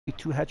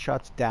2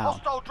 headshots down.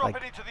 Hostile dropping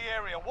Like, into the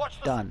area. Watch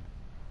the done.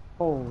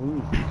 Holy.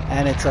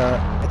 And it's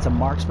a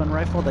marksman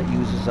rifle that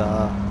uses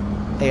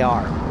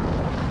AR,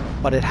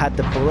 but it had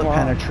the bullet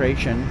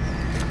penetration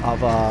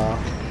of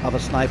a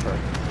sniper.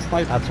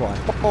 That's why.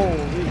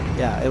 Holy.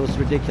 Yeah, it was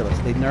ridiculous.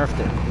 They nerfed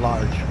it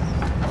large.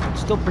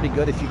 It's still pretty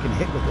good if you can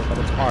hit with it, but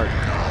it's hard.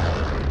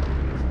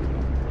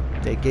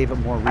 They gave it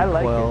more recoil. I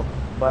like it,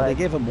 but they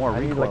gave it more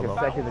recoil, like a though.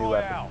 secondary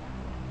weapon.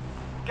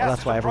 Well,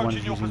 that's why everyone's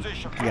using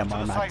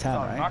PMR Mac 10,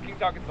 right? Marking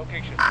target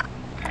location.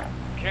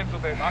 Cancel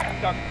this. Marking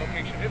target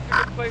location. It's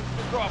a good place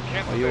to drop.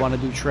 Cancel Oh, you want to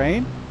do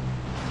train?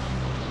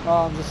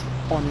 I'm just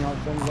pointing out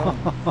things out.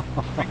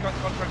 Recon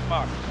contract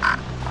marked.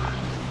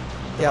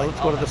 Yeah, let's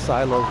go to the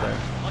silos there.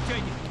 I'll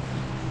take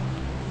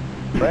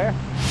it. Where?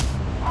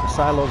 The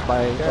silos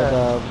by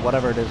the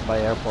whatever it is by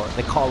airport.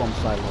 They call them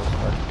silos,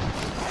 but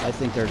I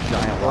think they're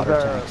giant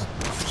water tanks.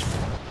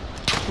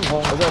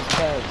 Those are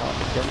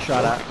tanks. Getting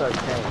shot at.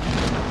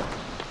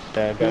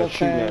 Yeah, guys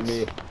shooting at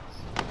me.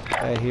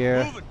 Right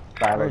here.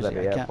 Silos at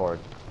the airport.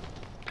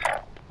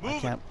 I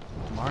can't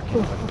mark it.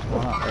 What's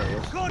going on? There he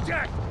is.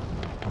 Contact!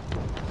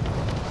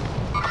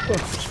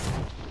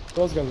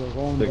 Those guys are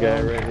going The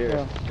down. guy right here.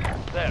 Yeah.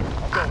 There,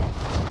 I'm going.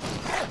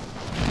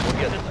 We'll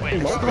get this way. I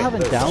still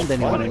haven't downed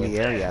anyone in the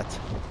air yet.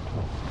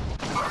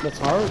 That's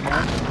hard,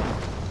 man.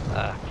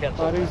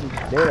 Cancel. Not easy.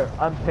 Later,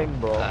 I'm ping,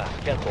 bro.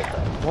 Cancel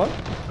that. What?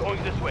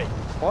 Going this way.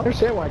 I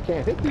understand why I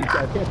can't hit these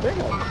guys. I can't ping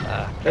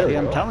them. See,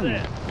 I'm telling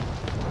you.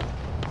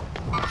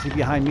 See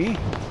behind me?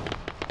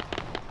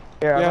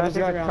 Here, I'm Yeah, gonna there's a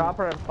take guy the behind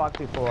chopper and fuck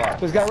people up.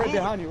 There's a guy right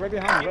behind you, right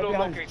behind you, right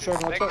behind you. Sure,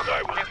 watch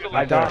out.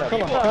 I got him. Kill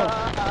him, kill him.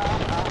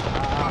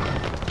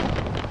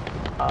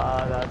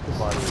 That's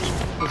funny.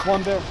 There's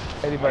one there.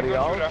 Anybody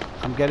else?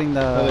 I'm getting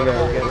the. Another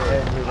guy will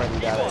get everybody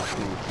that I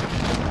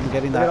see. I'm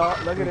getting Look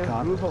that. at this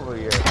recon. roof over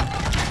here.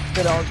 Look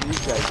at all these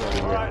guys over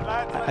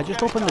here. I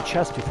just opened the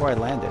chest before I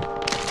landed.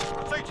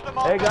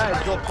 Hey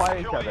guys, go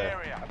fight each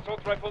other.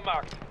 Assault rifle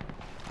marked.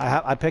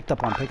 I picked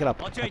up one. Pick it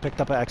up. I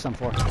picked up an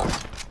XM4.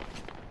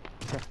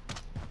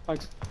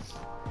 Thanks.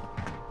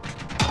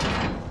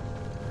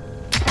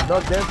 No,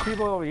 there's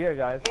people over here,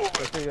 guys.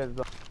 Just so you guys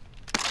know.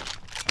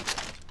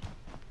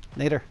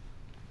 Nader,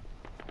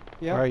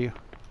 Yeah. where are you?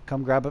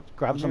 Come grab it.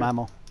 Grab some here.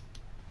 ammo.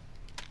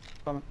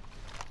 Coming.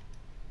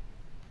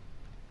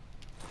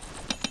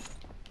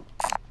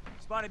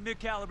 Spotted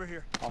mid-caliber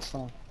here.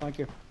 Awesome. Thank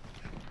you.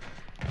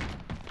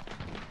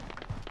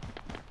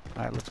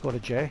 All right, let's go to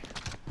J.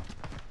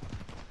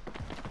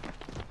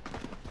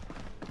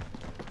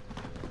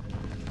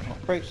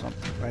 Great.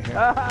 Something right here.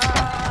 I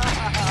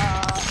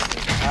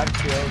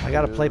I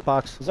got a plate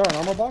box. Is there an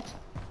ammo box?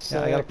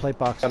 Yeah, I got a plate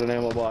box. got an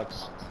ammo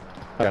box.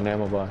 I got an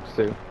ammo box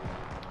too.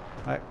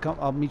 All right, come.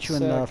 I'll meet you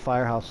in the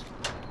firehouse.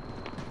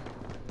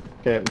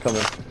 Okay, I'm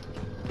coming.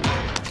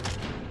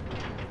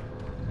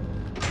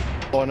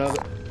 Oh,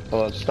 another.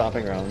 Oh, it's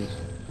stopping rounds.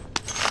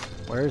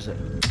 Where is it?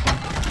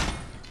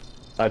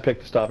 I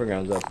picked the stopping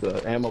rounds up.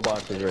 The ammo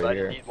box is right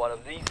here. Need one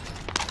of these.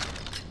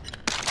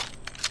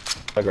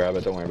 I'll grab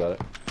it. Don't worry about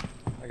it.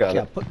 I got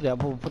Yeah, it.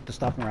 we'll put the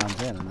stopping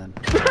rounds in, and then.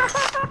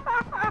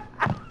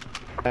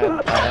 I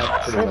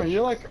have pretty Sherman,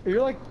 much.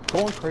 you're like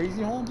going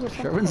crazy, Holmes, or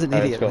something? Sherman's an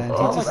Alright, idiot, let's man. go.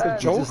 Oh, He like the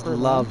just Joker,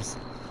 man. loves.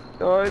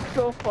 Oh, it's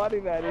so funny,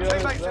 man. You know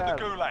Teammates what's in the that?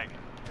 gulag.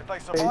 If they They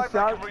survive, they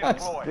shot, can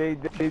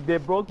redeploy. they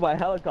broke my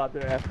helicopter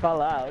and I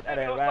fell out and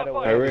I ran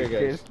away. Alright, They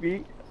chased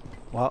me,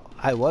 Well,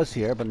 I was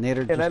here, but Nader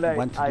and just then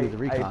went to do the I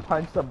recon.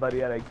 punched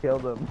somebody and I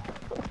killed him.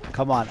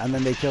 Come on, and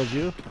then they killed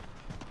you?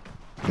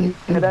 And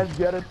then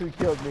the other two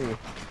killed me.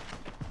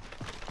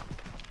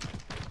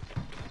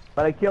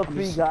 But I killed You're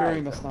three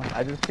scaring guys. us now.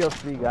 I just killed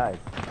three guys.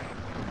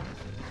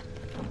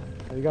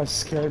 You guys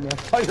scared me. I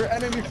thought you were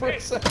enemy for a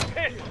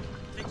second.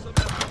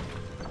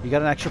 You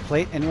got an extra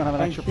plate? Anyone have an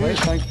Thank extra you, plate?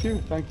 thank you,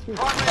 thank you. I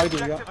Primary do,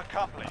 yeah. objective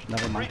accomplished.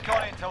 Never mind.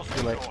 Recon intel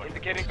Too late. secured.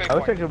 Indicating I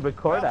wish I waypoint. could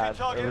record that.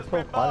 Bounty It was target so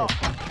has been funny.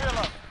 marked. Kill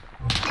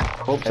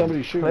 'em. Hope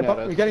somebody's shooting at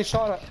We're us. getting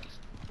shot at.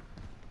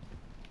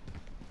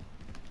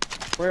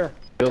 Where?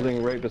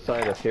 Building right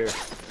beside us here.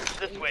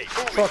 This way.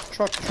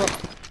 Truck.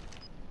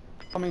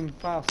 Coming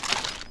fast.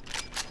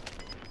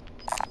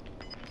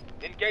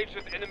 Engaged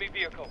with enemy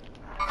vehicle.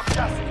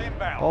 Gas is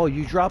inbound. Oh,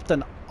 you dropped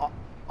an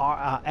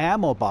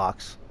ammo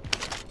box.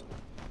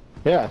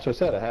 Yeah, that's what I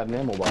said. I had an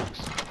ammo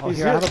box. Oh, He's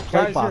here, I have a Guys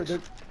plate here. box.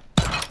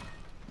 The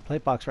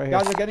Plate box right here.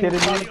 guys are getting Kidding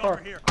behind me? the car.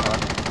 Over here.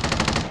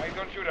 Eyes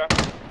on shooter.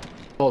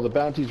 Oh, the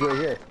bounty's right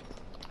here.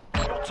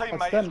 Your teammate That's them, is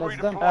that's them. redeploying.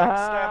 Stand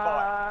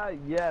by.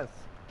 Yes.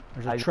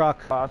 There's a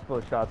truck.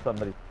 Possible shot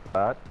somebody.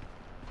 We're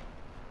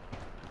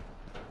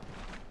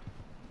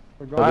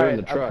Oh, going. they're in Alright,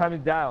 the truck. I'm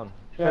coming down.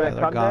 Yeah, Should I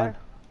they're come gone. there?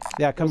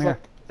 Yeah, come here.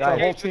 the whole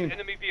Engaged team. with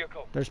enemy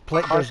vehicle. There's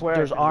plate. Where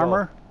There's I can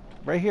armor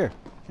right here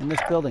in this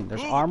building.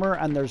 There's armor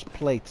and there's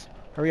plates.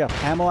 Hurry up,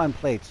 ammo and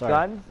plates. Sorry.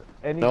 Guns?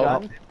 Any No.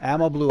 guns?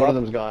 Ammo blew One up. of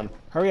them's gone.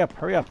 Hurry up,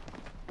 hurry up.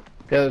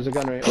 Yeah, there's a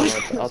gun right.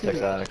 Oh, I'll take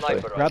that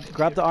actually.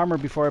 Grab the armor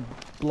before it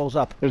blows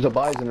up. There's a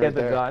bison Get right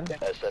the there. gun.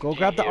 Go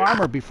grab the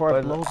armor before it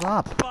Where's it? blows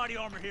up. Body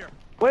armor here.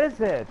 What is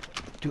it?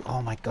 Dude,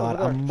 oh my god,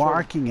 Over there. I'm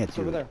marking it, It's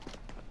over dude. there.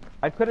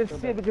 I couldn't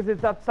see it because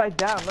it's upside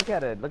down. Look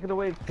at it. Look at the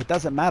way It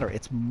doesn't matter.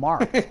 It's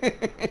marked.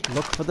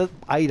 Look for the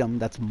item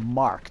that's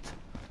marked.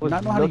 You was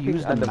not know how to looking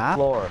use the at the map?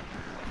 floor.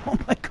 Oh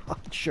my God,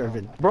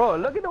 Shervin. Bro,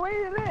 look at the way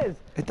it is.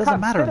 It doesn't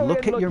Come, matter. sit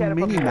Look away at your and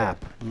look mini it from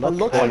map. It Look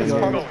looks at like it's your.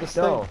 part of the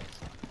state. No.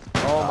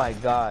 Oh my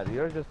God,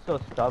 you're just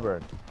so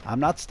stubborn. I'm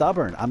not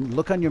stubborn.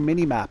 Look on your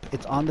mini map.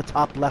 It's on the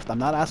top left. I'm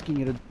not asking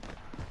you to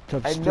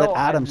I split know.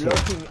 atoms I'm here.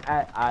 looking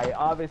at. I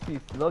obviously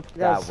looked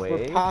Guys, that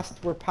way.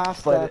 we're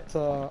past but- that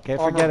Okay,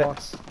 armor forget it.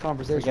 box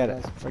conversation, Forget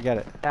guys. it. Forget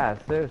it. Yeah,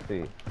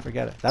 seriously.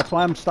 Forget it. That's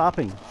why I'm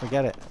stopping.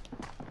 Forget it.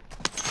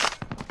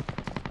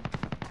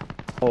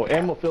 Oh,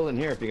 ammo fill in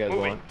here if you guys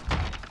Moving. want.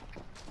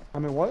 I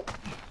mean, what?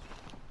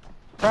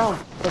 Crown.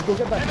 Let's go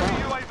get that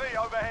Enemy crown.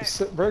 UAV overhead. It's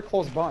very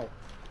close by.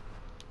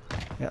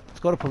 Yeah, let's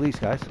go to police,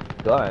 guys.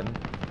 Done.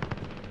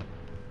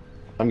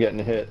 I'm getting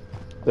a hit.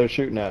 They're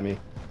shooting at me.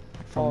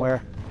 From Oh,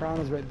 where? Crown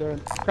is right there.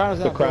 Crown is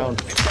The down. crown.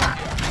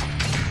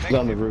 Thank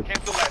on the you. roof.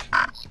 Cancel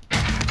that.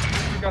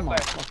 Discuss Come on.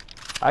 that.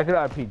 I could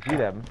RPG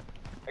them.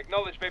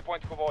 Acknowledge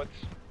waypoint coordinates.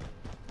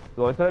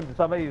 Go to them.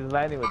 Somebody's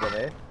landing with them,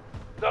 eh?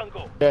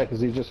 Dungle. Yeah, because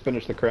he just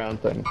finished the crown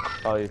thing.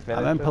 Oh, you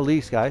finished I'm in it?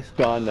 police, guys.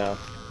 Gone now.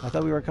 I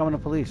thought we were coming to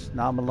police.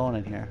 Now I'm alone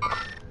in here.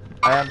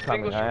 I am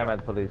coming. Single I am shooter.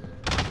 at police.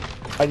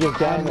 I just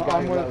downed the guy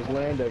I'm that with- was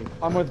landing.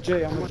 I'm with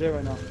Jay. I'm with Jay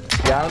right now.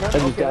 Down I him?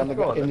 just Okay, downed the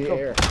let's go. guy in Let's the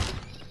go. air.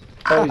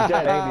 Oh, he's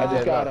dead. I Maybe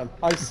just got I him.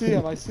 I see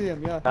him. I see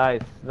him. Yeah.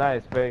 Nice,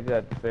 nice, very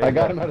good. Very I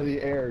got good. him out of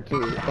the air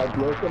too. I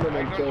broke him and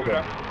then Don't killed shoot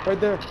him. her. Right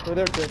there. Right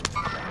there, Jay.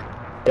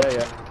 Yeah,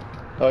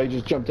 yeah. Oh, he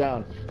just jumped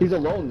down. He's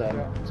alone then,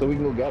 so we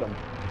can go get him.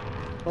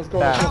 Let's go.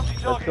 Down.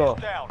 Let's go. Let's go.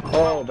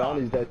 Oh,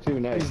 Bounty's dead too.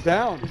 Nice. He's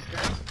down.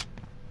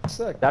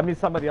 Sick. That means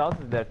somebody else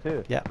is there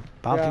too. Yeah,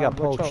 Bounty Yeah, got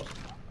watch poached. out.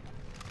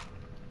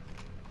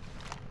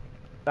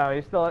 Now, are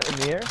you still in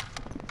the air?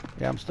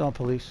 Yeah, I'm still in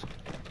police.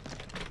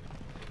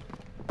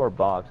 Or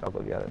box, I'll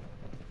go get it.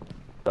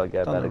 I'll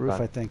get It's on the medic roof,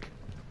 on. I think.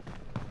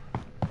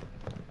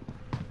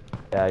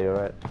 Yeah, you're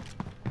right.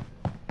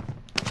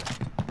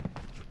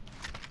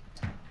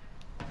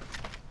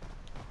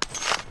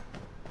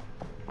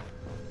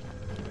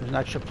 There's an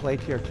extra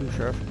plate here too,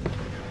 Sheriff.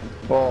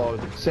 Oh,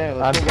 Sam,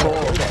 let's I'm go get full.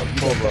 our loadout.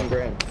 You got 10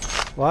 grand.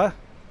 What?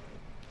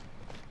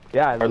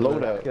 Yeah, Our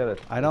loadout. Get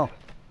it. I know.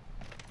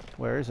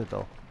 Where is it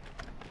though?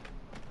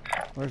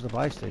 Where's the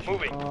buy station?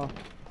 Moving.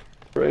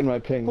 Right in my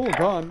ping. Cool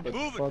gun. Move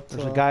it. But,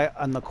 There's a guy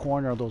on the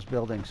corner of those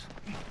buildings.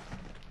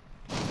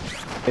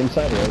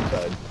 Inside or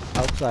outside?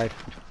 Outside.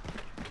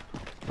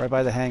 Right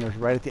by the hangars,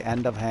 right at the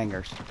end of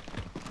hangars.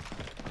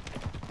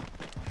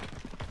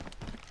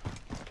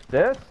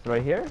 This?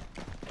 Right here?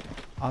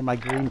 On my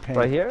green ping.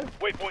 Right here?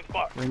 Waypoint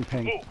marked. Green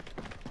ping. Move.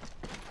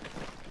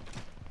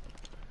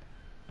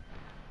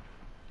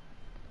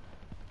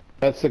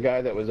 That's the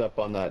guy that was up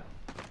on that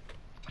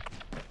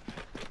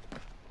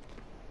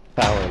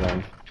tower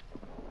then.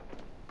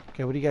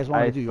 Okay, what do you guys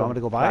want me to do? You want me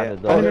to go buy it?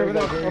 Oh, there over he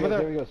there, goes, there he over goes, there.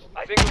 there he goes.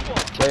 I think it's full.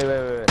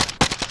 Wait.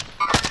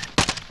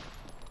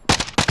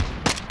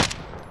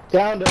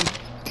 Downed him.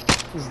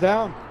 he's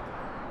down.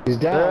 He's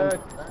down. Good.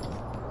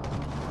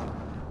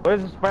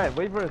 Where's his friend?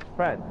 Wait for his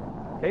friend.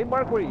 Can you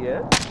mark where he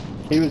is?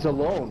 He was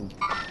alone.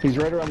 He's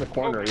right around the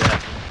corner,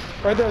 yeah.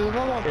 Right there. There's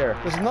another one. Here.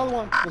 There's another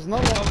one. There's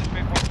another one.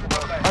 Acknowledge waypoint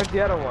coordinates. Mark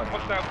the other one.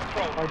 Hostile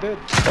control. I did.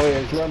 Oh yeah,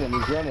 he's running,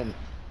 he's running.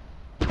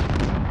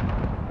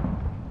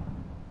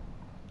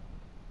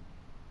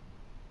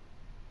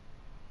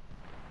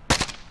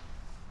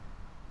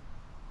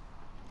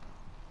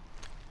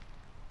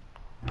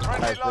 Friendly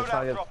Nice, let's not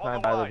loadout get drop on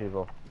sniped the by other way.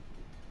 people.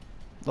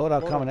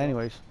 Loadout Loadout. coming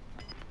anyways.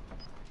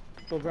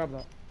 Go grab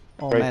that.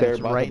 Oh Right man, there it's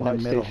by the right in the buy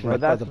middle, station. right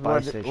But by that's the buy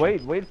where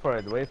station. wait for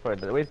it. Wait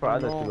for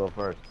others to No. go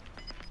first.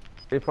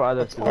 Wait for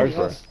others to Oh, go Ours,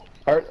 first.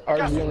 ours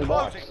Gas is the is only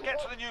box. closing. Get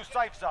to the new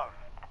safe zone.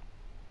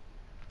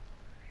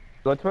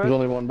 Go to There's it.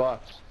 only one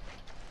box.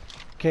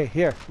 Okay,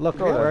 here, look,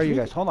 Yeah, where are you you-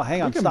 guys? Hold on,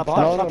 hang on, you can stop, buy-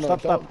 stop, No, stop, no, no, stop,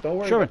 stop. don't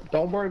worry. Shervin,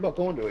 Don't worry about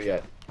going to it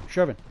yet.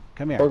 Shervin,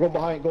 come Or here, go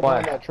behind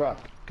Why? that truck.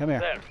 come here.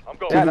 There. I'm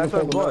going. Yeah, you that's can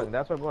where I'm pull them going. out.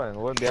 That's where I'm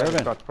going. We'll be at the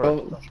Kevin. truck first.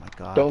 Don't, Oh my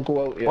god. don't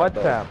go out yet. What,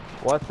 though. Sam?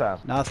 What, Sam?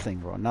 Nothing,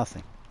 bro,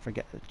 nothing.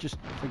 Forget it. Just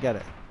forget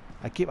it.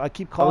 I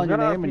keep calling your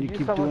gonna name and you RPG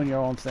keep someone. doing your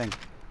own thing.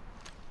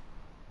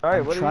 All right,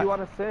 I'm what do try- you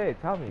want to say?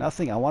 Tell me.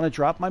 Nothing. I want to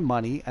drop my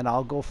money and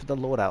I'll go for the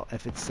loadout.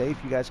 If it's safe,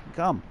 you guys can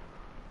come.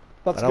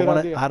 That's I a don't good want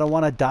idea. to. I don't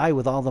want to die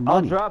with all the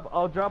money.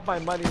 I'll drop my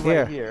money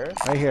Here. right here.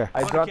 Right here. I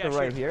Money dropped it cash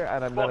right here. here,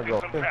 and I'm gonna Spotted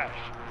go. some cash.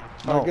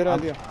 No, good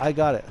idea. I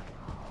got it.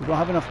 We don't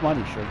have enough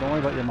money, sure. Don't worry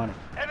about your money.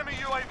 Enemy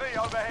UAV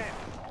overhead.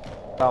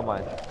 Oh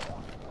my.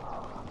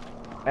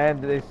 And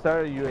they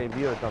started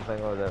UAV or something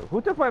or that.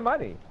 Who took my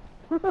money?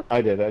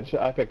 I did.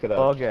 I picked it up.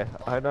 Oh, okay.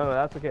 No,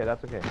 that's okay.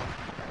 That's okay.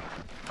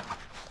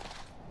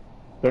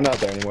 They're not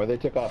there anymore. They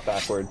took off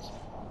backwards.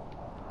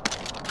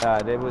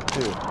 They would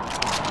too.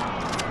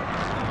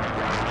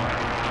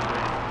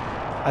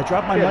 I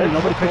dropped my Yeah, money.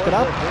 that's Nobody the picked it point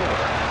up.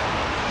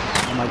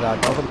 right Oh my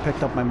god. Nobody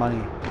picked up my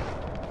money.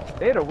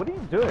 there. Ada, what are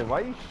you doing?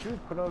 Why are you shooting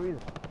for no reason?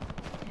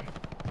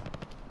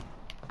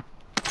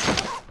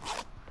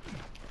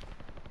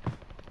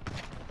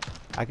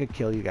 I could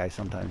kill you guys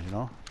sometimes, you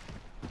know.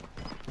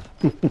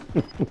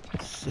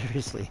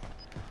 Seriously.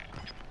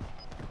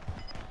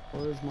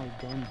 Where's my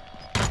gun?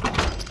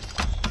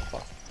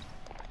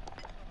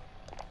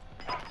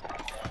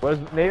 Where's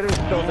Nader's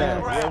still there?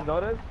 You guys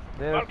notice?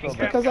 Nader's still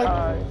there.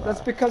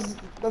 Because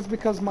that's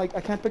because my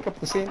I can't pick up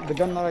the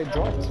gun that I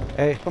dropped.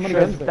 Hey, So many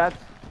sure. guns there. That's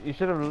you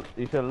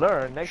should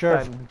learn next Sure.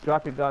 time.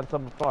 Drop your gun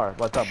somewhere far.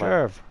 What's up,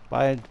 Sure.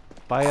 Buy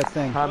a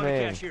thing. How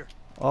many?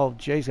 Oh,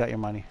 Jay's got your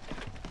money.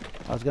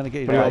 I was gonna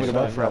get you What do you want guys me to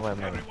buy? stuff. From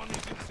my money.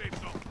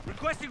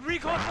 Requesting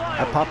recon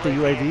I popped the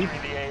UAV.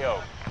 The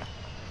AO.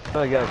 I'm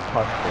gonna get a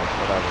possible,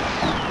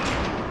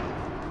 whatever.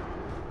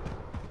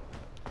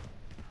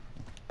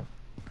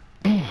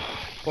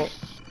 Well,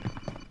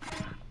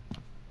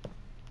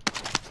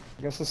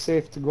 I guess it's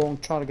safe to go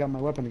and try to get my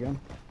weapon again.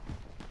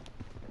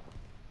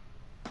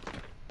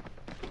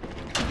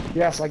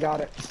 Yes, I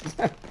got it.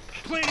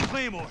 Planting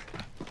Claymore.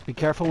 Be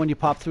careful when you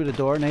pop through the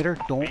door, Nader.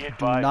 Be Do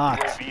advised, not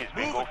UAV is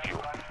bingo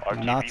fuel.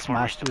 not RTB for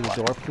smash through the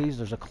resupply. door, please.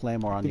 There's a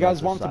claymore on You the guys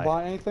other want side. to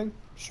buy anything?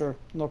 Sure,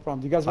 no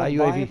problem. Do you guys Buy want to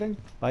buy UAV. anything?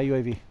 Buy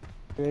UAV.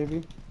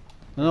 UAV?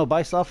 No,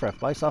 buy self-ref.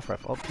 Buy self-ref.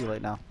 Oh, too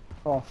late now.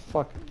 Oh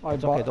fuck! I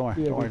It's bought okay. Don't worry.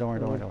 UAV. Don't worry. Don't worry.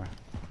 Don't worry. Don't worry.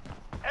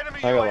 Enemy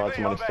I got UAV lots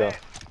of money overhead.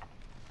 still.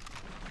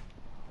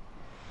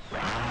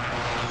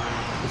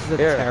 This is a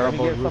Here, let me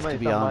terrible give roof to somebody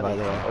be some on, by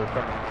money. the way, Or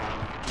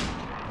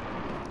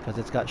something. because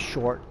it's got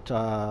short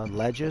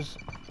ledges.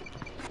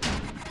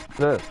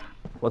 This.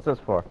 What's this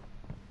for?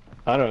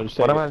 I don't know. Just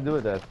What take am I it. gonna do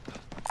with this?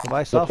 So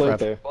buy The plate self-ref.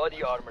 there.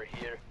 Body armor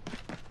here.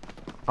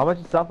 How much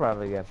is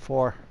self-rev again?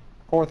 4.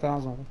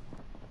 4,000.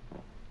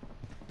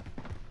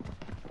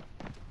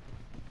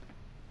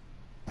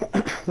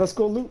 Let's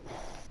go loot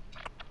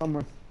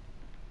somewhere.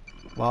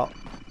 Well,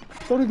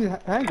 Go to the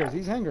hangars.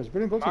 These hangars. We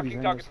didn't go to these Marking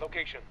hangars. target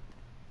location.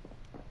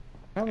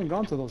 I haven't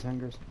gone to those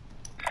hangars.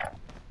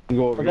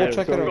 Go over I'll go here.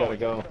 check That's it where we out.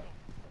 gotta go.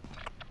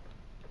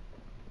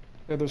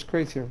 Yeah, there's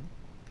crates here.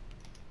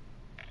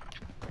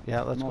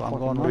 yeah, let's No go. I'm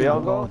fucking going money. with, We all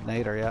I'm going go?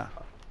 with Nader, yeah.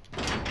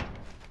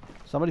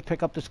 Somebody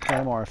pick up this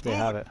claymore if they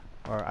have it.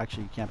 Or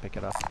actually, you can't pick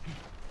it up.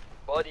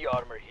 Body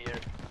armor here.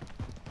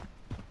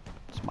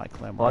 It's my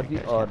claymore. Body You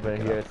guys can't armor pick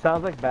it here. up. It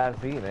sounds like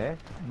Barzine, eh?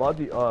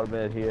 Body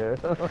armor here.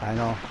 I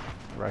know.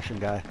 Russian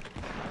guy.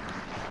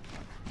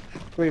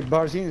 Wait,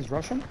 Barzine is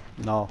Russian?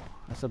 No.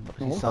 I said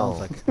he No? sounds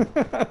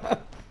like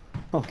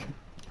Okay.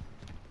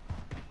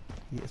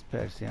 he is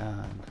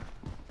Persian.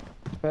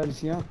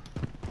 Persian.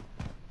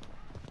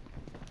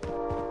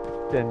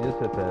 Then you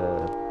said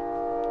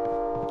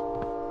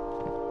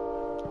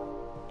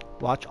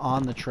Watch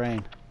on the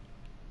train.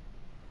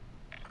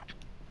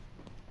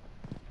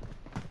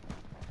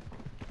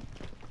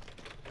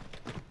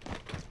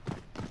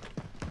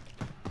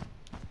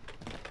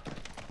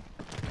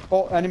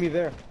 Oh, enemy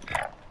there.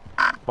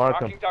 mark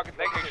him. Marking target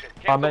location.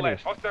 How Cancel many?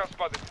 left. Hostile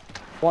spotted.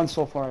 One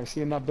so far. I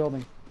see in that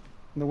building.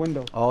 In the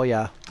window. Oh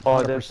yeah.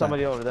 Oh, there's 100%.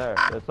 somebody over there.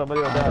 There's somebody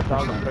over there. I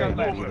found him. Great.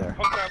 Hostile Be left. there.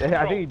 Hostile I think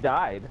patrol. he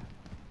died.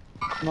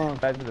 No.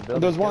 Back to the building.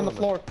 There's one on the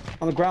Kill him. floor.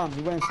 On the ground.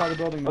 He went inside the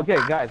building now. Okay,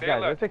 guys, Stay let's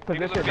alert. take Take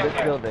a position in look this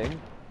at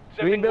building.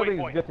 Setting Green building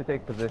is waypoint. good to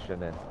take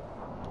position in.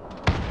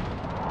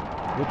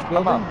 Which Come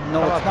building? up. No,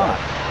 Come it's up, not.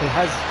 It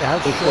has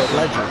short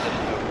ledges.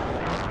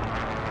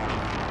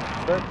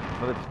 Good,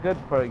 but it's good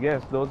for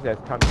against those guys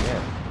coming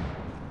in.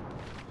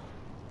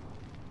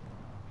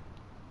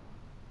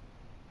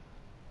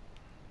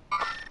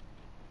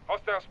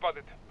 Hostile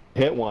spotted.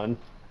 Hit one.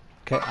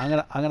 Okay, I'm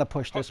gonna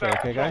push this way,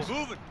 okay guys?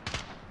 Moving.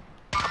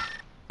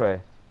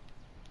 Okay,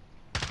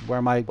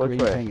 Where my Which green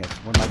way? ping is.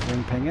 Where my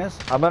green ping is?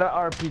 I'm gonna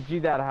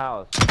RPG that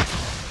house.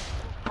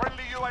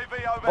 Friendly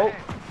UAV Oh,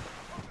 overhead.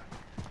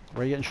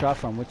 Where are you getting shot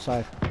from? Which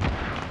side?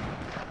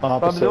 from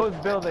Opposite. those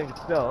buildings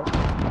still.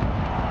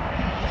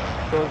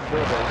 Those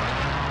buildings.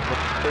 The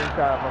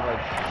screenshot from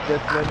like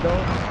this window.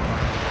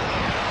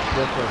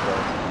 This window.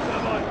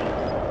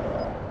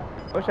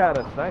 Wish I had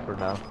a sniper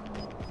now.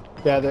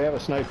 Yeah, they have a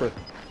sniper.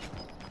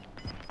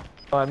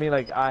 Oh, I mean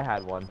like I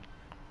had one.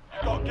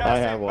 Got gas I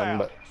have one,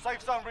 inbound. but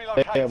Safe zone they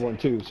relocated. have one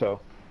too. So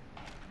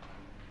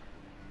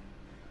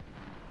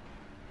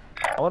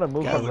I want to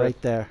move Guy from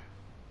right there.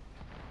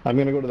 I'm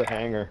gonna go to the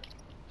hangar.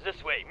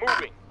 This way,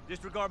 moving.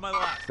 Disregard my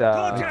last. this.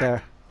 Right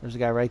there. There's a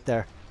guy right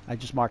there. I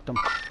just marked him.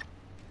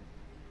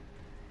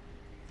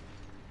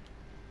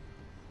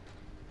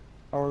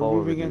 Are we Forward,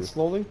 moving in dude.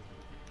 slowly?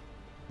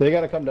 They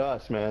gotta come to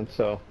us, man.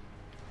 So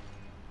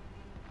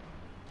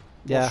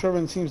Yeah. Well,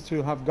 Sherman seems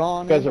to have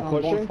gone. You guys in, are and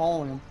I'm going pushing?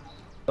 following him.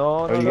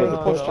 No, no, you no, guys no,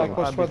 pushing? no, I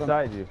pushed I'm for them.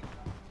 beside you.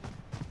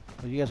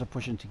 Well, you guys are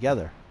pushing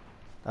together.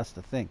 That's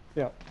the thing.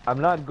 Yeah. I'm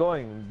not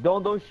going.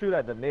 Don't shoot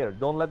at them later.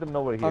 Don't let them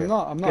know we're here. I'm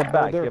not. Get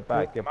back, They're- get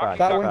back, get back.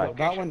 That get window. back.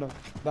 That window.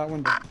 That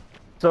window.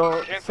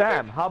 So Cancel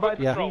Sam, that. how about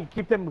Yeah. you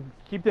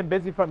keep them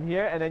busy from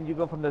here, and then you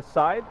go from the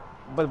side.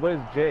 But where's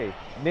Jay?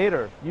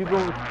 Nader, you go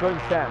join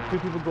Sam. 2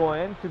 people go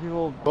in, 2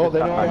 people. well, they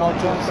know I'll I'm on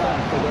join the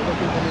side, so they're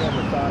looking for me on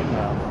the side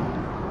now.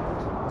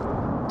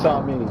 It's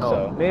not me, Oh,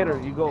 so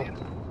Nader, you go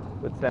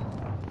with Sam,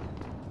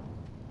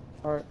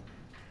 All right.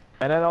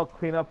 and then I'll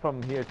clean up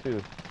from here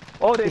too.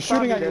 Oh, they They're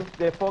found shooting me. at you.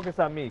 They focus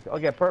on me.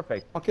 Okay,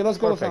 perfect. Okay, let's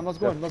go, Perfect. Sam. Let's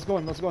go in. Let's go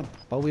in. Let's go in.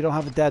 But we don't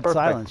have a dead Perfect.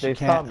 silence. They You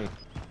saw can't. me.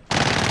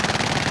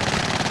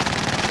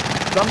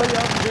 Somebody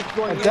else is just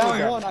going I in down with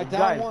them. one. I down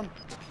Guys, one.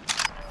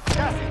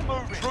 Gas is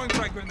moving. Throwing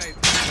frag grenade.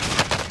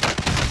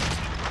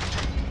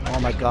 Oh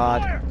my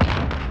god.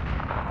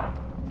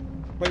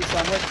 Wait,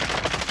 Sam, wait.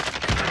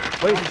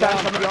 wait, I'm Sam,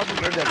 down. somebody else is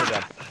in there with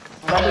them.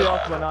 Somebody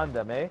else went on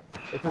them, eh?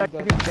 It's like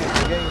I'm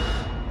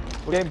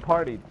we're getting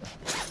partied.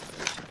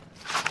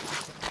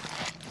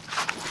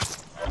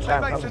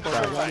 Sam, Teammates come in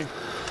Sam. the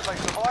If they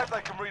survive,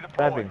 they can redeploy.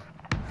 Trapping.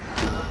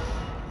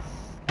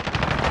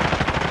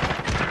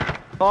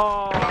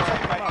 Oh,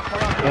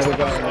 Another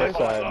guy on my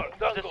side.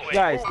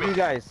 guys, you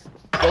guys,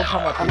 don't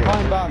come up I'm here.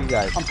 coming back. You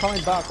guys, I'm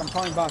coming back. I'm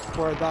coming back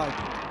before I die.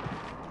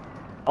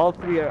 all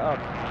three are up.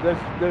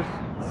 There's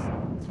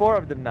 4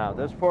 of them now.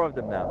 There's 4 of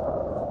them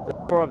now.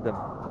 There's 4 of them.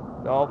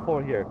 They're all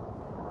 4 here.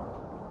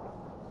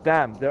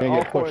 Damn, they're Can't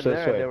all get 4 in pushed this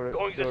there. way. They were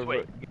Going this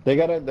way. They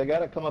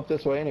gotta come up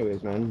this way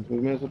anyways, man. We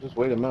may as well just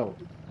wait them out.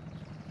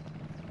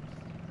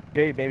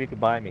 Jay, maybe you could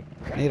buy me.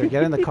 Nader,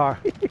 get in the car.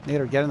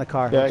 Nader, get in the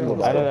car. Yeah, I Let's can go.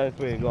 go. I know that's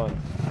where you're going.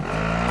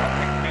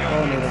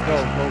 Oh, Nader, go,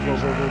 go, go,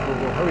 go, go, go,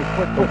 go. Hurry,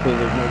 quick, quick. Hopefully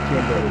there's no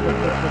team over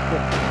there.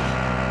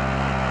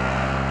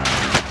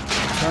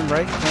 Turn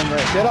right, turn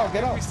right. Get out.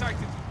 Get out.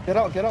 Get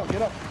out. Get out.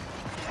 Get out.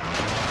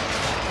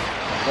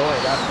 Oh,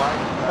 wait, that's fine.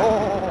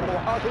 Oh,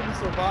 how did we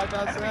survive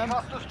that, Enemy Sam?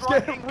 cluster Get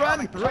strike him, incoming. run,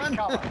 Take run.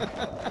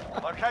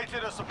 cover.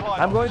 Located a supply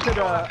I'm going box. to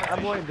the. Secure that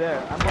I'm going position.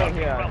 there. I'm going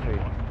here actually.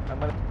 I'm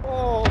gonna.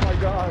 Oh my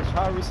gosh,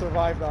 how did we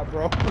survive that,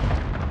 bro?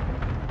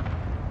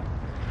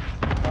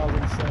 That was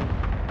insane.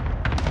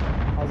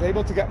 I was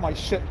able to get my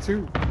shit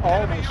too. All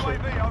Enemy my shit.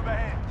 UAV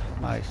overhead.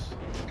 Nice.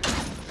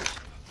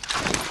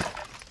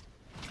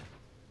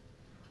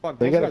 Fuck,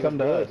 They those gotta guys come are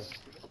to good. us.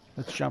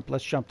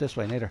 Let's jump this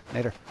way, Nader.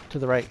 Nader, to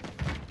the right.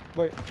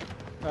 Wait.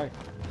 Hey. Okay.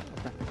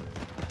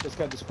 Let's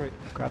get this crate.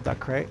 Grab that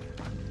crate.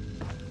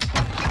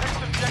 Next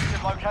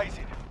objective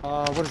located.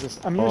 What is this?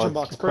 Ammunition it's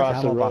box. across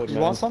Perfect. the Ammo road, box. You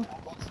man. want some?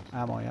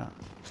 Ammo, yeah.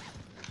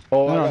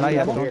 Oh, No, no, I got not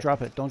yet. ammo Don't here.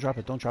 drop it. Don't drop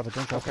it. Don't drop it.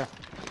 Don't drop it. Okay.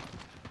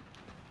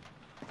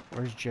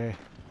 Where's Jay?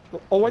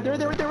 Oh, right there,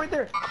 right there, right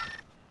there.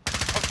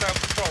 Hostile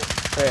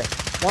patrol. Hey,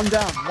 One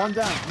down, one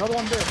down. Another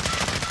one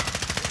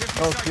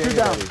there. okay, Two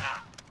down. buddy.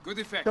 Good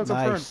effect. Kill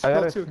Nice. confirmed. I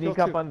Kill gotta two, sneak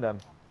kill up two. on them.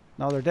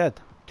 No, they're dead.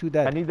 2 I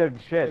dead. need their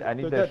shit. I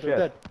need They're their dead, they're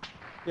shit. dead.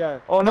 Yeah.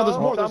 Oh no, there's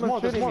more, there's someone's more,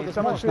 there's shooting more, me. there's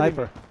Someone's more.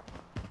 shooting me.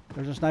 Sniper.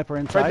 There's a sniper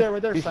inside. Right there,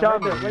 right there. He Sam, shot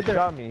right me. there, He right there.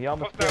 shot me. He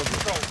almost Hostile killed me.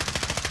 patrol.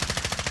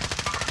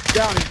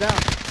 Down, he's down.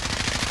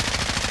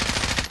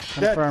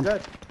 Dead, Confirmed.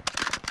 dead.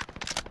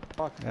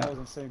 Fuck, Yeah. that was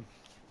insane.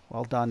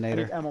 Well done, I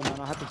need Nader. ammo, man.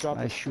 I had to drop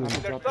Nice it. I shooting.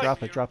 had to drop it.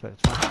 Drop it, drop it.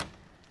 It's fine.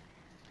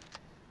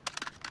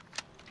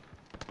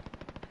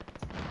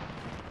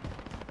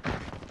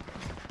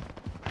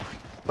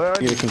 Where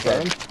are You you?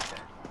 confirm?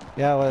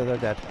 Yeah, well, they're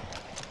dead.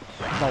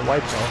 No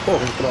white though. Oh,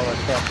 we put all that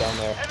crap down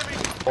there.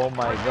 Oh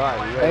my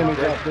god. You Hey, guys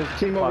we got there's a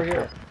team over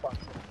here.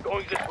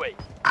 Going this way.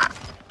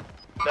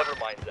 Never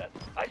mind that.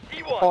 I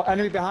see one. Oh,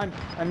 enemy behind.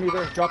 Enemy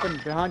there. Dropping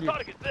behind you.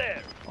 Target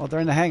there. Oh, they're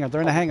in the hangar.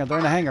 They're in the hangar. They're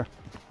in the hangar.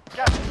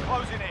 Gas is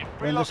closing in.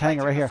 We're in this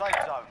hangar right Relocating here. the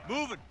safe zone.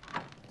 Moving.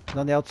 They're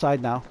on the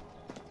outside now.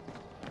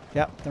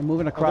 Yep, they're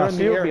moving they're across. in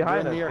the Two air,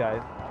 behind they're us, in the air.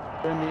 guys.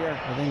 They're in the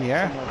air. Are they in the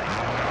air? Somewhere.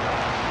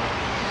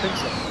 I think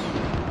so.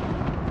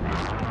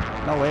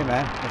 No way,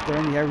 man. If they're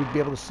in the air, we'd be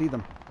able to see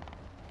them.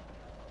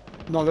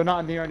 No, they're not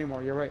in the air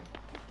anymore. You're right.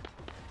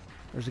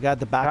 There's a guy at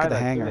the back of the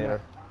Kinda hangar.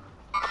 later.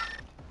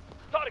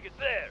 Target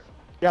there.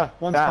 Yeah,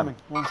 one's Damn. coming.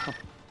 One's coming.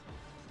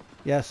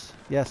 Yes,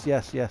 yes,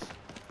 yes, yes.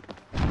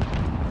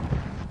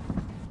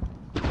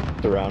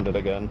 Surrounded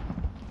again.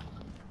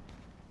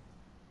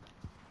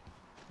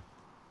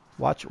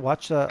 Watch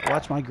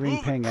my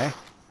green ping, eh?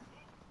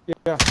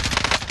 Yeah.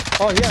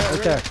 Oh, yeah.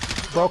 Right there.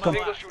 Broke him.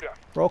 Single shooter.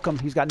 Broke him.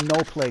 He's got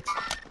no plates.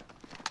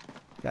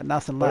 Got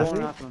nothing What left.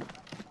 happened?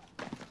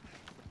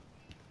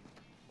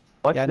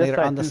 Watch Yeah, this Nader,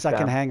 side on the too, second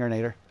Sam. hangar,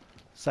 Nader.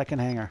 Second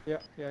hangar. Yeah,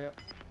 yeah, yeah.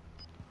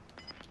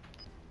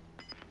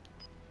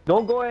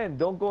 Don't go in.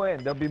 Don't go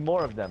in. There'll be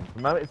more of them.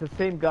 Remember, it's the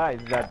same guys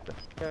that.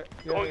 Yeah,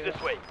 yeah, Going yeah.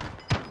 this way.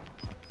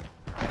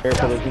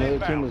 Careful, there's another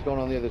team that's going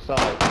on the other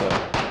side.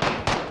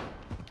 So.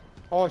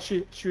 Oh,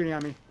 shooting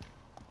at me. He's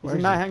Where in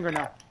is that he? hangar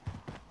now.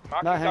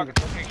 Marking Not hangar.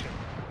 target location.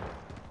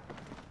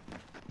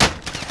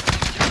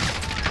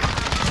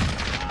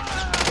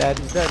 Dead.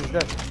 He's dead, he's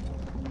dead.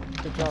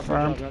 Good job,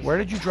 Confirmed. good job, guys. Where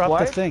did you drop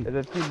White? the thing? Is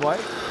it team white?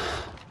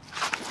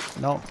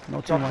 No,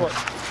 no team Drop white.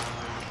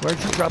 foot. Where'd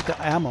you drop the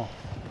ammo?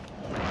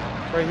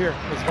 Right here.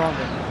 It's gone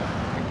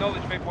there.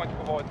 Acknowledge waypoint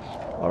for avoidance.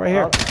 Oh, right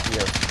here.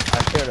 Here.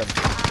 I heard him.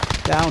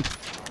 Down.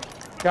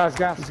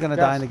 Gas. He's gonna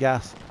gas. die in the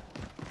gas.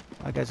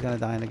 That guy's gonna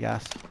die in the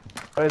gas.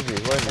 Where is he?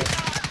 Where is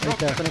he? Right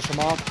there. Finish him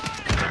off.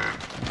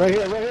 Right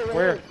here, right here, right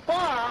Where? here.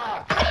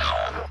 Fuck!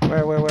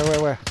 Where?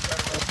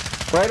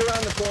 Right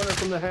around the corner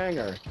from the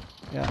hangar.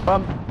 Yeah.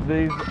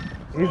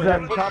 He's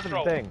on Foot top of the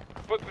patrol. thing.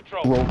 Foot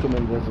patrol. Broke him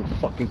and doesn't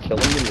fucking kill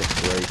him in this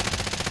race.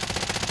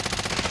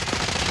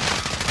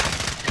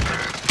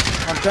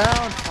 I'm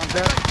down. I'm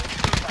dead.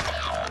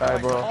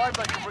 Alright, bro. Survive,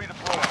 they can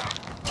redeploy.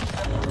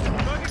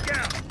 Target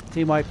down.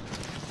 Team wipe.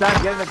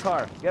 Sam, get in the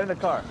car. Get in the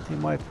car.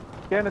 Team wipe.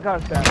 Get in the car,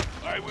 Sam.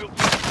 I will.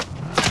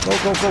 Go.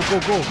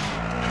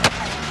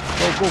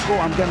 Go, go, go.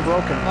 I'm getting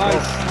broken. Nice,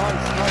 Go.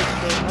 nice.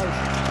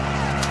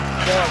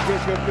 Yeah,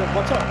 good.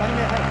 Watch out,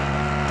 enemy ahead.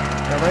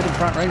 Yeah, right in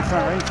front. To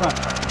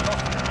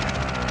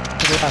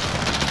the left.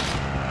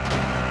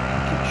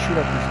 I can shoot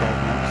at these guys,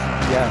 man.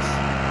 Yes.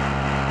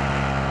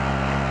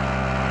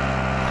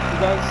 You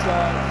guys,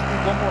 just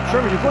need one more.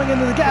 Sherman, you're going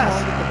into the gas.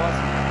 Come on, get the bus.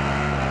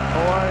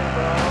 Don't worry,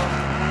 bro.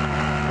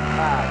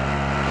 Ah,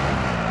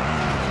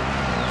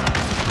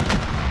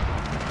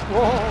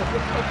 Whoa,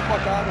 get the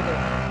fuck out of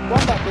there.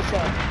 Run back this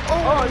side.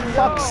 Oh,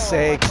 fuck's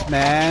sakes,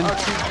 man.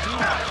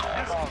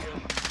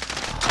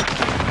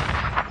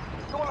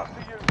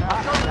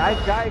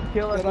 Nice guy,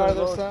 kill us. Get out of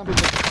there, Sam. You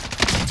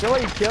know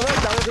what you kill us?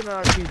 That was an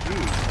RPG.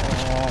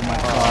 Oh my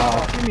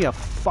god. Give me a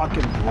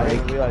fucking I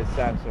didn't break. realize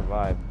Sam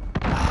survived.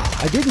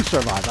 I didn't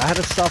survive. I had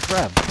a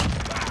self-rev.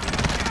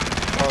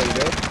 Oh, you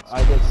did?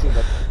 I did see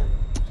that.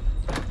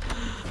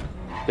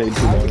 Stay too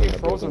I long think in it's that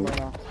frozen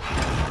building. right now.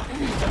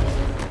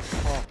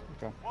 Oh,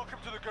 okay. Welcome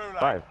to the Gulag.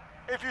 5.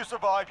 If you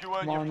survive, you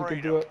earn Come on, your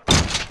you can freedom. do it.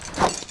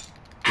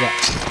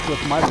 Yeah.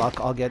 With my luck,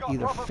 I'll get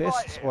either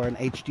fists or an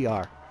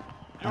HDR.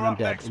 And You're I'm up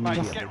dead next, mate.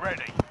 immediately. Get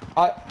ready.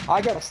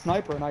 I got a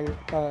sniper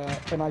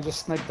and I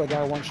just sniped the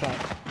guy one shot.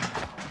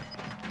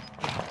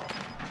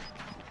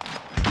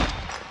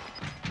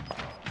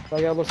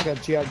 That guy looks like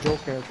a G.I. Joe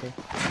character.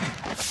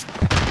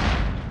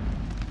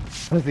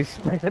 Was he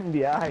sprayed in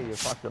the eye? You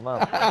fucked him up.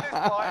 Win this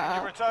fight,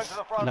 you return to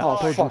the front No, line. I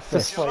told you Fuck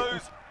this If you fight.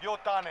 lose, you're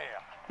done here.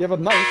 You have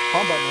a knife,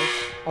 combat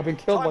knife. I've been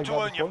killed Time like to that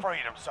earn your before.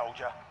 freedom,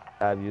 soldier.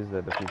 I've used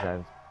it a few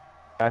times.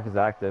 Knife is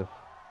active.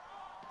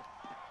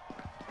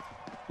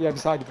 Yeah,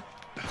 beside you.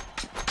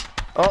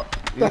 Oh!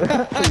 You guys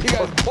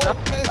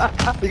both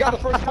missed. You got the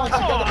first punch. You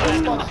got the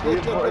first punch. You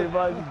Good, good,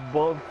 good.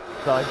 both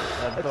suck.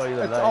 That's all you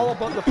It's all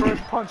about the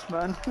first punch,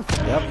 man.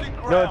 Yep. Losing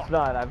No, ground. it's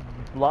not. I've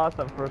lost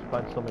on first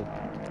punch so many.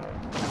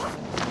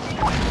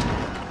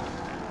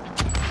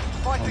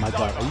 Fighting's Oh my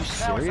God, over. are you Now it's a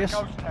serious?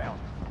 ghost town.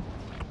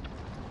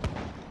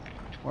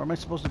 Where am I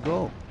supposed to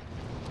go?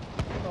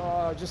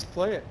 Just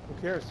play it.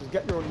 Who cares? Just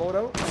get your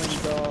loadout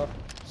and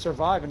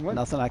survive and win.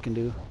 Nothing I can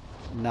do.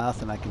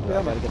 Nothing I can do. Yeah,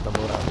 I gotta get the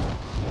load out.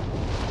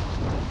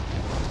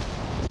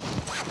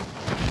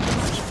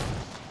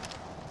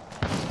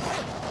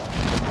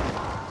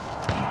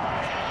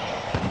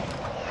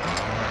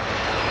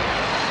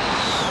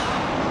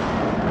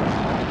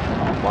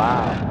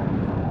 Wow.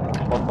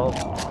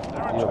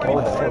 They're You retreating.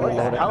 what the fully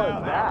hell loaded.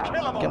 is that?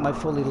 Kill 'em all. Get my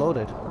fully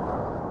loaded.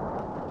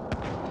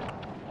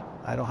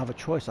 I don't have a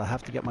choice. I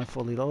have to get my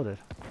fully loaded.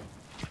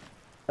 Is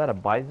that a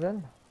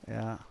bison?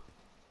 Yeah.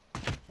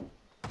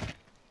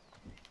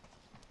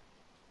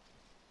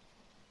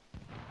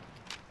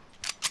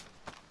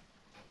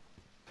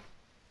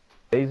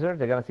 Laser?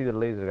 They're gonna see the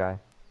laser guy.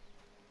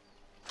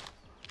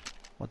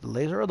 What, the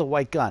laser or the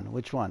white gun?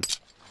 Which one?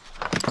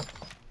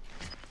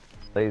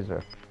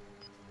 Laser.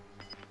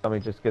 Let me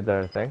just get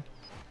their thing.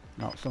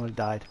 No, somebody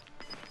died.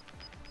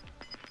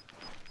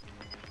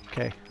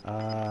 Okay.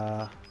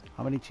 How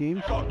many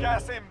teams? Got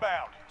gas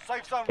inbound.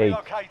 Safe zone 8.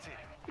 relocated.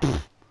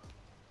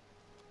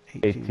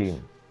 8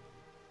 teams.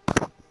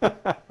 18. What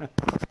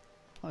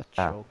a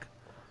Ah. joke.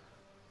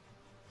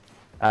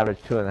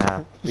 Average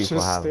 2.5 people Just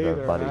have stay their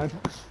there, buddy. man.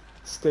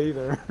 Stay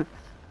there.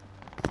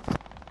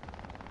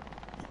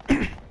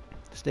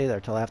 Stay there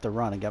till I have to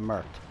run and get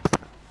murked.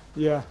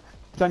 Yeah.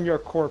 Then you're a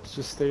corpse.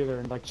 Just stay there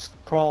and like just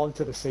crawl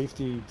into the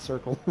safety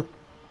circle.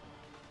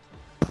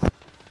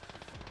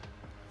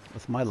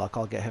 With my luck,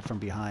 I'll get hit from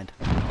behind.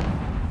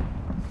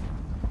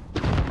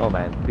 Oh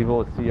man, people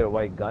will see your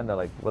white gun, they're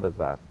like, what is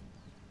that?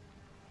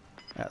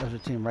 Yeah, there's a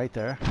team right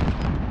there.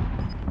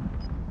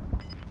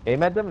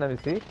 Aim at them, let me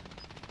see.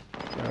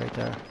 They're right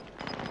there.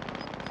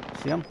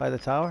 See them by the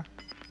tower?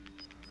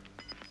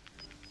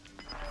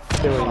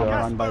 Stay where you I'll are.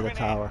 run by the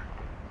tower.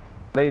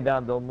 Lay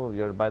down, don't move.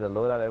 You're by the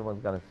loadout,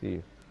 everyone's gonna see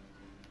you.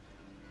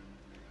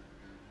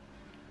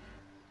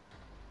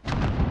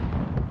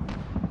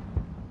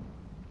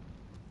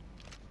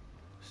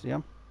 See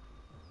them?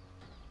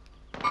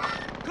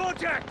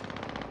 Contact!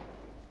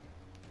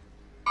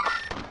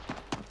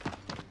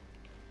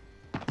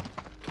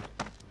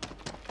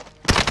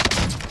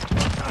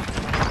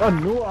 I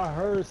knew I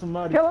heard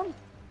somebody. Kill him!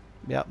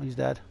 Yep, he's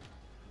dead.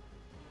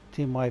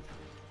 Team wipe.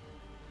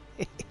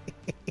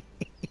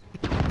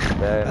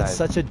 Very That's nice.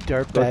 such a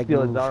Go dirtbag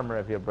steal his move. armor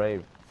if you're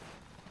brave.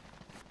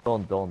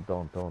 Don't. I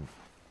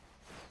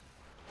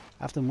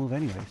have to move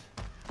anyways.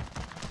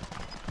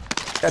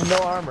 Got no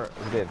armor.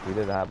 He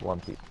did have one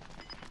piece.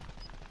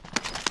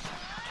 To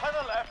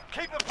the left.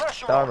 Keep the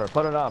pressure The on. armor,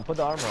 put it on, put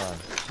the armor on.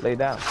 Lay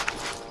down.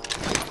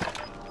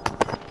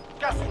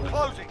 Gas is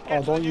closing. Get Oh,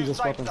 to don't the new use this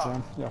safe weapon, zone.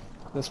 Sam. Yeah,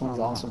 this one's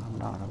awesome.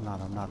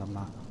 I'm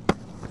not.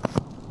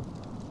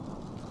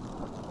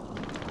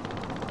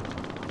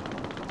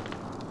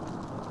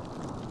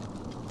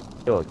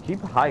 Yo, keep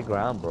high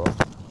ground, bro.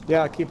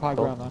 Yeah, keep high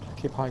ground, man.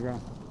 Keep high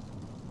ground.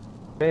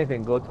 If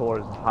anything, go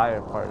towards the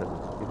higher part of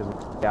it.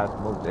 Because gas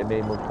moves, it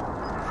may move.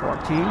 4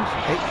 teams,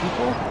 8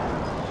 people.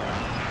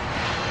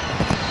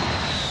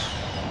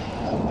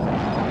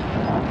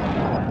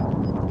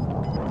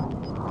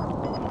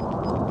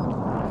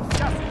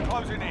 Gas is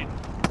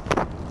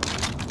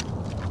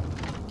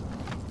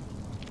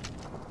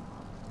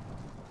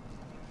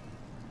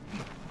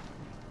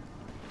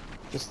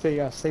Just stay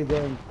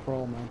there and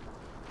crawl, man.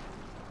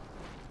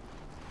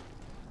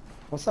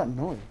 What's that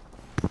noise?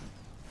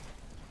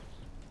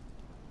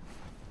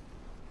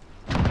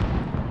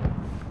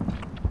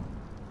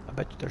 I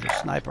bet you there's a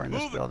sniper in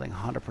this building,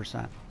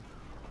 100%.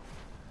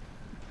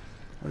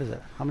 What is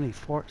it? How many?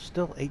 4?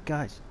 Still 8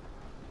 guys.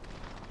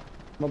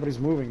 Nobody's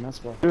moving,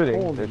 that's why.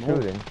 Shooting, Holy they're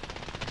moly. shooting.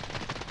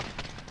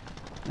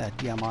 That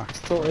DMR.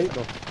 Still 8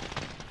 though.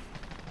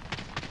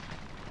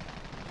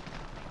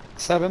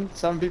 7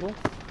 people.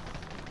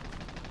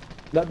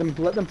 Let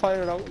them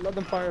fire it out. Let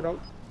them fire it out.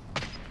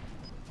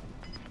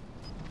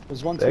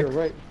 There's one to your 6.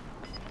 right.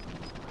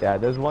 Yeah,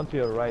 there's one to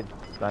your right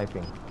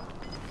sniping.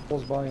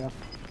 Close by, yeah.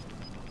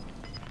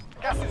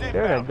 Gas is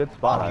They're in a inbound. good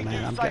spot. Oh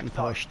man, I'm getting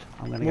pushed.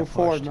 I'm gonna Move get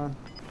forward, pushed. man.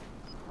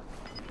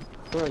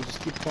 Alright,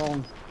 just keep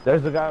crawling.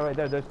 There's a guy right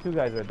there. There's 2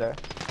 guys right there.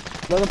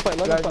 Let them fight,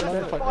 let them Guys, fight, let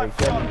them guys, fight.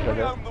 They killed each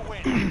other. Own the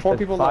win. 4 There's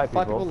people 5 left,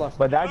 5 people left.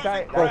 But that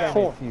guy Oh,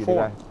 hates you. The 4.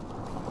 guy.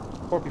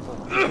 4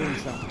 people. Shooting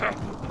sound.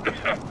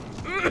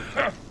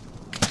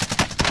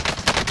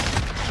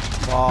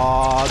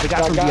 Oh, the guy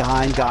That from guy-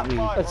 behind got me.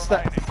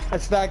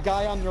 That's that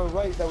guy on your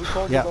right that we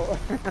told Yeah. you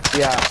about.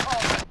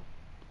 Yeah.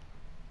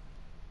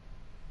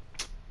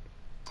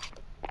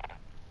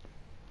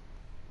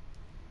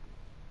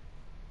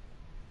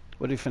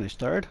 What did he finish?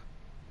 3rd?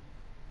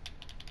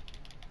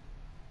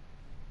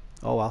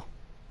 Oh well.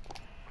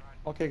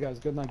 Okay, guys,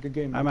 good night, good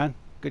game. Alright, man.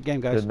 Good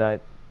game, guys. Good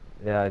night.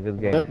 Yeah, good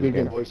game. Good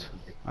game, boys.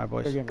 Alright,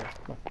 boys. Good game, guys.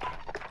 Bye.